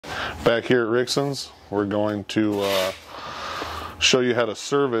Back here at Rixen's, we're going to show you how to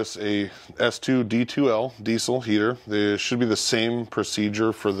service a S2D2L diesel heater. There should be the same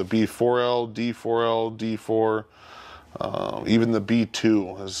procedure for the B4L, D4L, D4, even the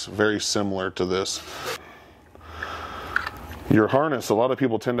B2 is very similar to this. Your harness, a lot of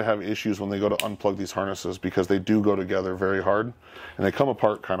people tend to have issues when they go to unplug these harnesses because they do go together very hard and they come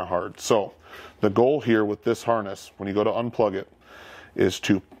apart kind of hard. So the goal here with this harness, when you go to unplug it, is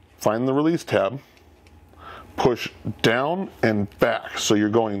to find the release tab, push down and back. So you're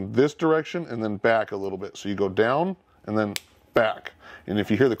going this direction and then back a little bit. So you go down and then back. And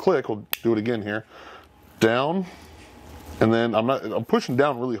if you hear the click, we'll do it again here. Down, and then I'm pushing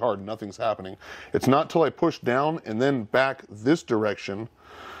down really hard, nothing's happening. It's not till I push down and then back this direction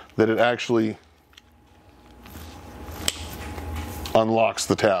that it actually unlocks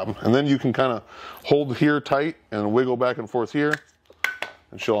the tab. And then you can kind of hold here tight and wiggle back and forth here,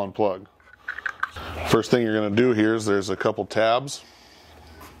 and she'll unplug. First thing you're going to do here is there's a couple tabs.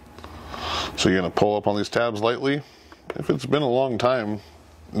 So you're going to pull up on these tabs lightly. If it's been a long time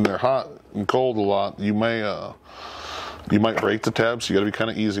and they're hot and cold a lot, you might break the tabs, so you got to be kind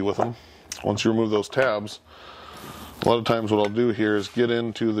of easy with them. Once you remove those tabs, a lot of times what I'll do here is get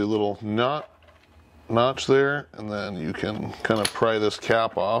into the little notch there, and then you can kind of pry this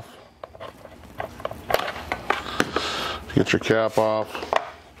cap off. Get your cap off,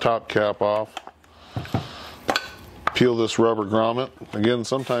 top cap off, peel this rubber grommet. Again,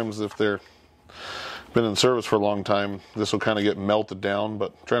 sometimes if they're been in service for a long time, this will kind of get melted down,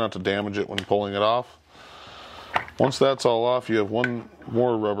 but try not to damage it when pulling it off. Once that's all off, you have one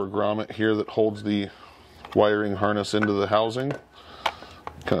more rubber grommet here that holds the wiring harness into the housing.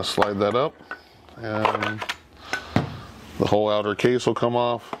 Kind of slide that up, and the whole outer case will come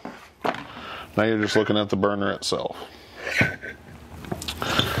off. Now you're just looking at the burner itself.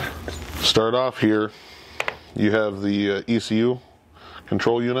 Start off here, you have the ECU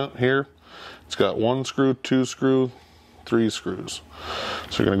control unit here. It's got 1 screw, 2 screw, 3 screws.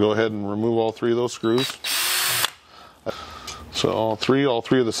 So you're going to go ahead and remove all 3 of those screws. So all three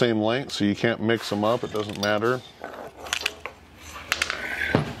are the same length, so you can't mix them up, it doesn't matter.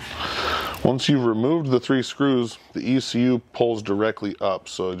 Once you've removed the 3 screws, the ECU pulls directly up,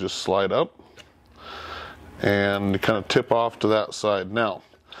 so just slide up and kind of tip off to that side. Now,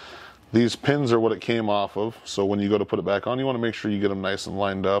 these pins are what it came off of, so when you go to put it back on, you want to make sure you get them nice and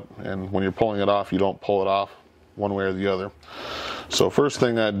lined up, and when you're pulling it off, you don't pull it off one way or the other. So first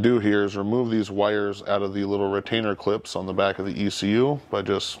thing I'd do here is remove these wires out of the little retainer clips on the back of the ECU by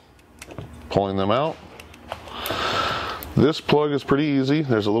just pulling them out. This plug is pretty easy.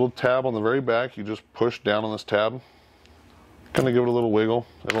 There's a little tab on the very back. You just push down on this tab, kind of give it a little wiggle,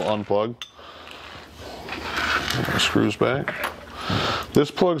 it'll unplug. Screws back. This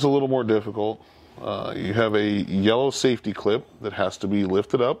plug's a little more difficult. You have a yellow safety clip that has to be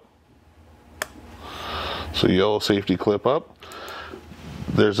lifted up. So yellow safety clip up.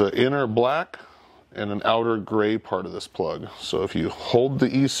 There's an inner black and an outer gray part of this plug. So if you hold the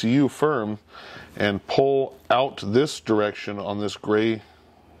ECU firm and pull out this direction on this gray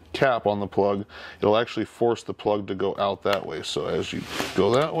cap on the plug, it'll actually force the plug to go out that way. So as you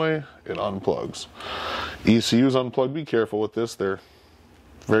go that way, it unplugs. ECU's unplugged. Be careful with this. They're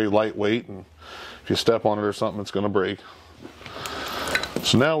very lightweight, and if you step on it or something, it's going to break.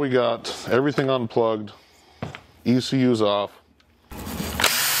 So now we got everything unplugged, ECU's off.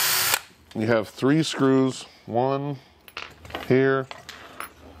 You have 3 screws, 1 here,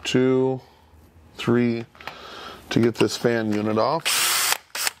 2, 3, to get this fan unit off.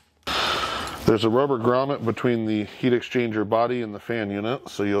 There's a rubber grommet between the heat exchanger body and the fan unit,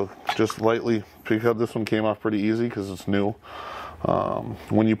 so you'll just lightly pick up. This one came off pretty easy because it's new.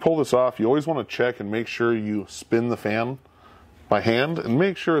 When you pull this off, you always want to check and make sure you spin the fan by hand and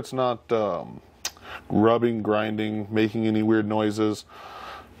make sure it's not rubbing, grinding, making any weird noises.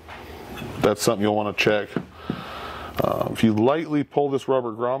 That's something you'll want to check. If you lightly pull this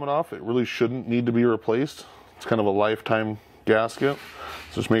rubber grommet off, it really shouldn't need to be replaced. It's kind of a lifetime gasket.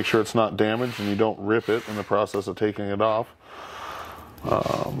 So just make sure it's not damaged and you don't rip it in the process of taking it off.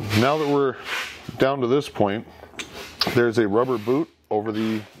 Now that we're down to this point, there's a rubber boot over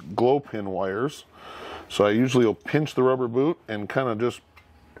the glow pin wires. So I usually will pinch the rubber boot and kind of just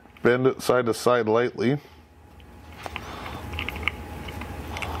bend it side to side lightly.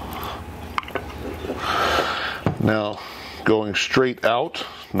 Now, going straight out,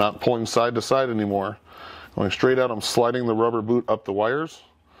 not pulling side to side anymore. Going straight out, I'm sliding the rubber boot up the wires.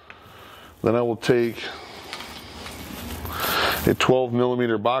 Then I will take a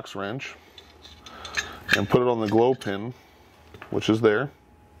 12mm box wrench and put it on the glow pin, which is there.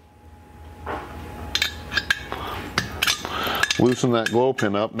 loosen that glow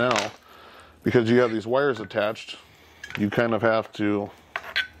pin up. Now, because you have these wires attached, you kind of have to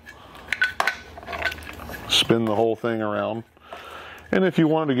spin the whole thing around. And if you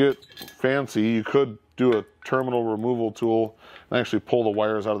wanted to get fancy, you could do a terminal removal tool and actually pull the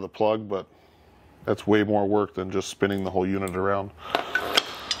wires out of the plug, but that's way more work than just spinning the whole unit around.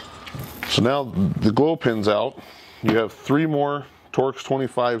 So now the glow pin's out. You have 3 more Torx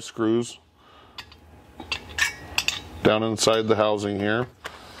 25 screws down inside the housing here.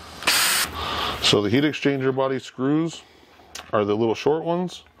 So the heat exchanger body screws are the little short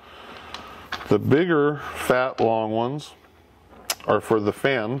ones. The bigger, fat, long ones are for the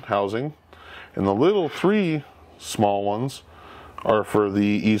fan housing, and the little 3 small ones are for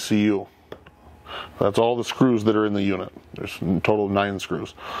the ECU. That's all the screws that are in the unit. There's a total of 9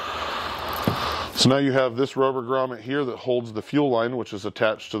 screws. So now you have this rubber grommet here that holds the fuel line, which is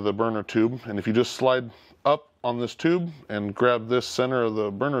attached to the burner tube. And if you just slide up on this tube and grab this center of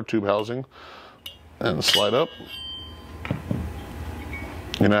the burner tube housing and slide up,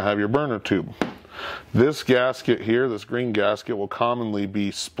 you now have your burner tube. This gasket here, this green gasket, will commonly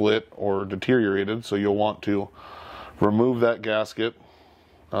be split or deteriorated, so you'll want to remove that gasket,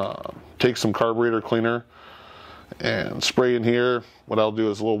 take some carburetor cleaner and spray in here. What I'll do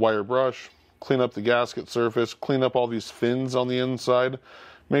is a little wire brush, clean up the gasket surface, clean up all these fins on the inside,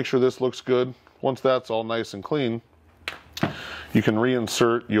 make sure this looks good. Once that's all nice and clean, you can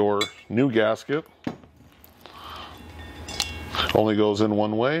reinsert your new gasket. Only goes in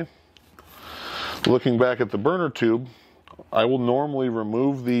one way. Looking back at the burner tube, I will normally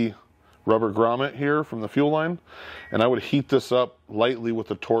remove the rubber grommet here from the fuel line, and I would heat this up lightly with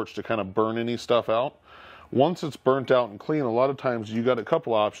the torch to kind of burn any stuff out. Once it's burnt out and clean, a lot of times you got a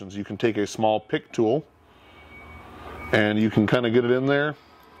couple options. You can take a small pick tool and you can kind of get it in there.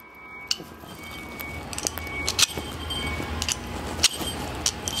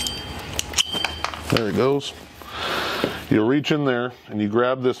 There it goes. You reach in there and you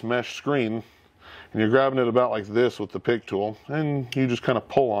grab this mesh screen, and you're grabbing it about like this with the pick tool, and you just kind of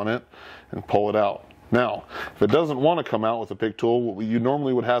pull on it and pull it out. Now, if it doesn't want to come out with the pick tool, what you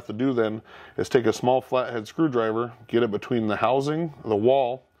normally would have to do then is take a small flathead screwdriver, get it between the housing, the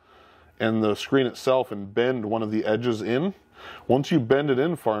wall, and the screen itself, and bend one of the edges in. Once you bend it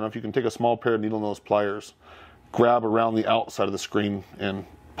in far enough, you can take a small pair of needle nose pliers, grab around the outside of the screen, and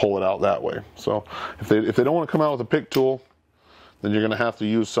pull it out that way. So if they don't want to come out with a pick tool, then you're going to have to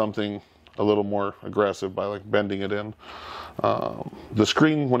use something a little more aggressive by like bending it in. The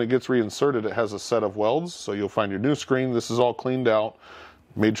screen, when it gets reinserted, it has a set of welds, so you'll find your new screen. This is all cleaned out,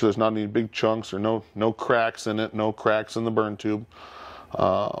 made sure there's not any big chunks or no cracks in it, no cracks in the burn tube.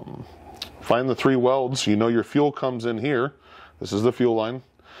 Find the 3 welds. You know your fuel comes in here. This is the fuel line.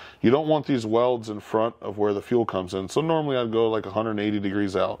 You don't want these welds in front of where the fuel comes in, so normally I'd go like 180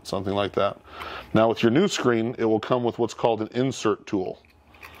 degrees out, something like that. Now with your new screen, it will come with what's called an insert tool.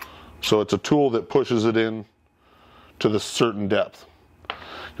 So it's a tool that pushes it in to the certain depth.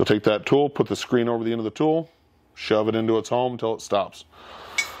 You'll take that tool, put the screen over the end of the tool, shove it into its home until it stops.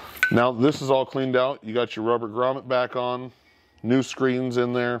 Now this is all cleaned out. You got your rubber grommet back on, new screens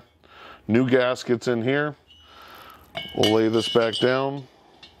in there, new gaskets in here. We'll lay this back down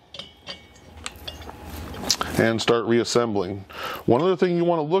and start reassembling. One other thing you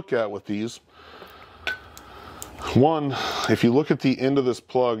want to look at with these, one, if you look at the end of this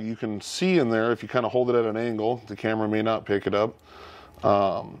plug, you can see in there, if you kind of hold it at an angle, the camera may not pick it up,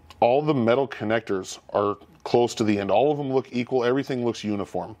 all the metal connectors are close to the end. All of them look equal, everything looks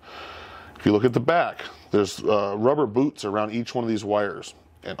uniform. If you look at the back, there's rubber boots around each one of these wires,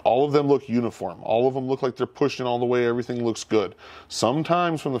 and all of them look uniform. All of them look like they're pushing all the way, everything looks good.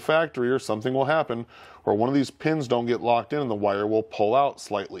 Sometimes from the factory or something will happen where one of these pins don't get locked in and the wire will pull out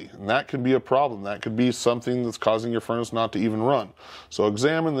slightly, and that could be a problem. That could be something that's causing your furnace not to even run. So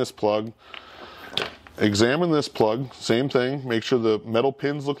examine this plug, same thing, make sure the metal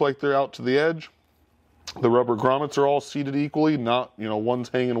pins look like they're out to the edge. The rubber grommets are all seated equally, not, one's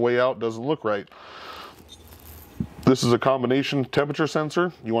hanging way out, doesn't look right. This is a combination temperature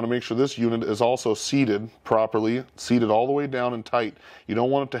sensor. You want to make sure this unit is also seated properly, seated all the way down and tight. You don't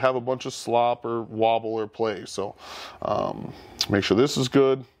want it to have a bunch of slop or wobble or play. So make sure this is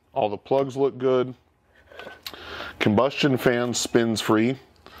good. All the plugs look good. Combustion fan spins free.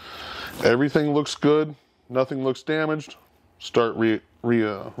 Everything looks good. Nothing looks damaged. Start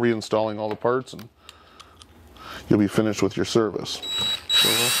reinstalling all the parts and you'll be finished with your service. So,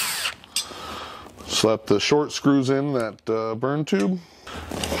 slap the short screws in that burn tube.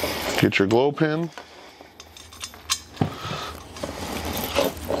 Get your glow pin.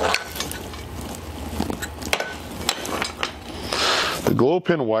 glow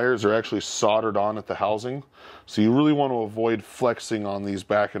pin wires are actually soldered on at the housing, so you really want to avoid flexing on these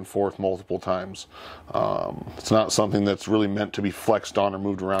back and forth multiple times. It's not something that's really meant to be flexed on or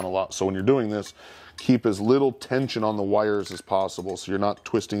moved around a lot. So when you're doing this, keep as little tension on the wires as possible so you're not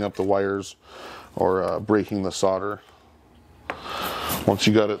twisting up the wires or breaking the solder. Once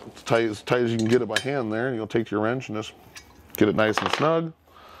you got it as tight as you can get it by hand there, you'll take your wrench and just get it nice and snug.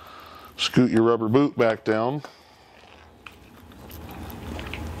 Scoot your rubber boot back down.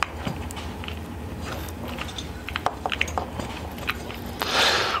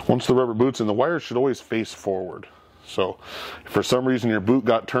 Once the rubber boot's in, the wires should always face forward. So if for some reason your boot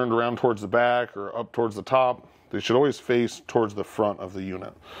got turned around towards the back or up towards the top, they should always face towards the front of the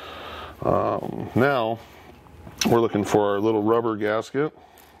unit. Now we're looking for our little rubber gasket.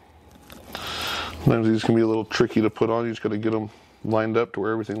 Sometimes these can be a little tricky to put on. You just got to get them lined up to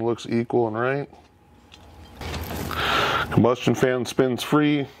where everything looks equal and right. Combustion fan spins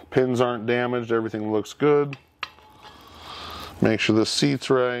free, pins aren't damaged, everything looks good. Make sure the seat's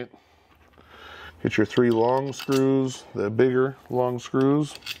right. Get your 3 long screws, the bigger long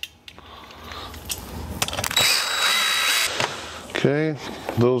screws. Okay,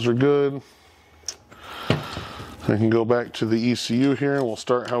 those are good. I can go back to the ECU here and we'll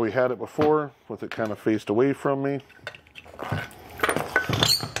start how we had it before, with it kind of faced away from me.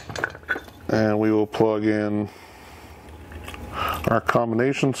 And we will plug in our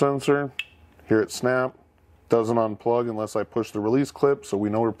combination sensor. Here it snap. Doesn't unplug unless I push the release clip, so we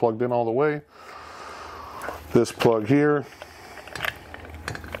know we're plugged in all the way. This plug here.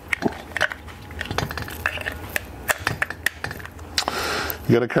 You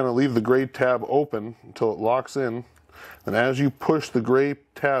got to kind of leave the gray tab open until it locks in. And as you push the gray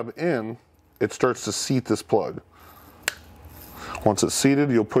tab in, it starts to seat this plug. Once it's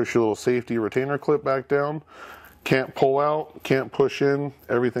seated, you'll push your little safety retainer clip back down. Can't pull out, can't push in,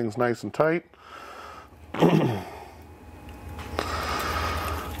 everything's nice and tight.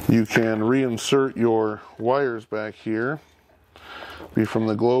 You can reinsert your wires back here, be from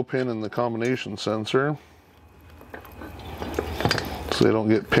the glow pin and the combination sensor, so they don't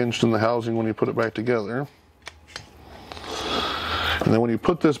get pinched in the housing when you put it back together. And then when you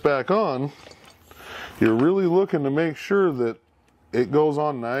put this back on, you're really looking to make sure that it goes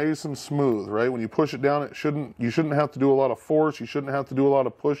on nice and smooth, right? When you push it down, you shouldn't have to do a lot of force, you shouldn't have to do a lot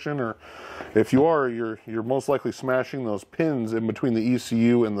of pushing, or if you are, you're most likely smashing those pins in between the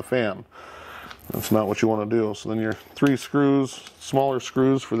ECU and the fan. That's not what you want to do. So then your 3 screws, smaller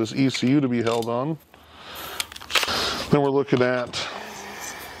screws for this ECU to be held on. Then we're looking at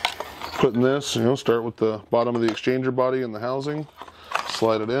putting this, start with the bottom of the exchanger body in the housing,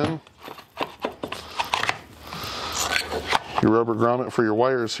 slide it in. Your rubber grommet for your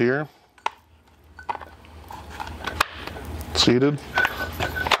wires here. Seated.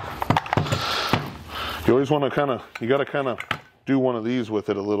 You always want to you got to kind of do one of these with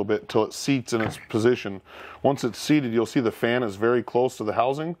it a little bit till it seats in its position. Once it's seated, you'll see the fan is very close to the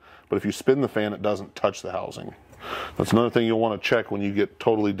housing, but if you spin the fan, it doesn't touch the housing. That's another thing you'll want to check when you get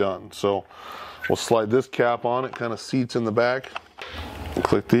totally done. So we'll slide this cap on, it kind of seats in the back.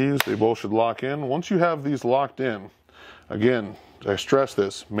 Click these, they both should lock in. Once you have these locked in, again, I stress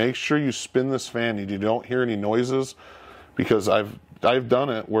this, make sure you spin this fan, you don't hear any noises, because I've done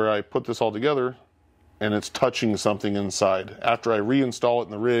it where I put this all together and it's touching something inside after I reinstall it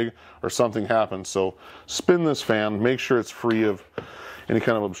in the rig or something happens. So spin this fan, make sure it's free of any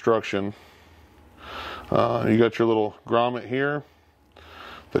kind of obstruction. You got your little grommet here.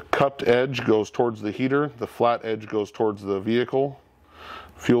 The cupped edge goes towards the heater, the flat edge goes towards the vehicle.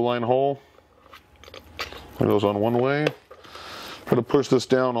 Fuel line hole, it goes on one way. I'm going to push this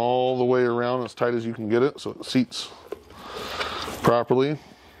down all the way around as tight as you can get it so it seats properly.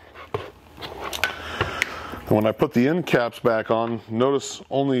 And when I put the end caps back on, notice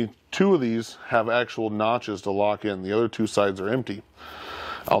only 2 of these have actual notches to lock in. The other 2 sides are empty.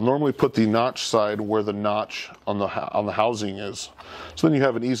 I'll normally put the notch side where the notch on the housing is. So then you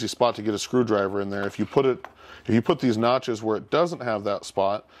have an easy spot to get a screwdriver in there. If you put these notches where it doesn't have that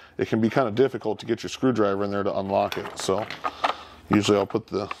spot, it can be kind of difficult to get your screwdriver in there to unlock it. So usually I'll put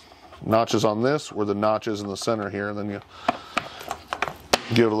the notches on this where the notch is in the center here, and then you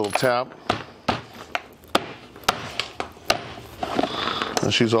give it a little tap.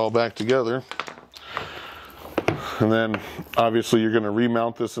 And she's all back together. And then obviously you're going to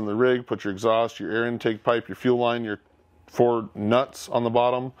remount this in the rig, put your exhaust, your air intake pipe, your fuel line, your 4 nuts on the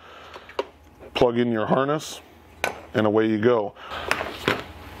bottom, plug in your harness, and away you go.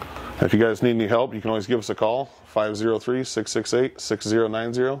 If you guys need any help, you can always give us a call,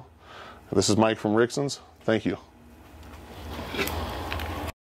 503-668-6090. This is Mike from Rixen's. Thank you.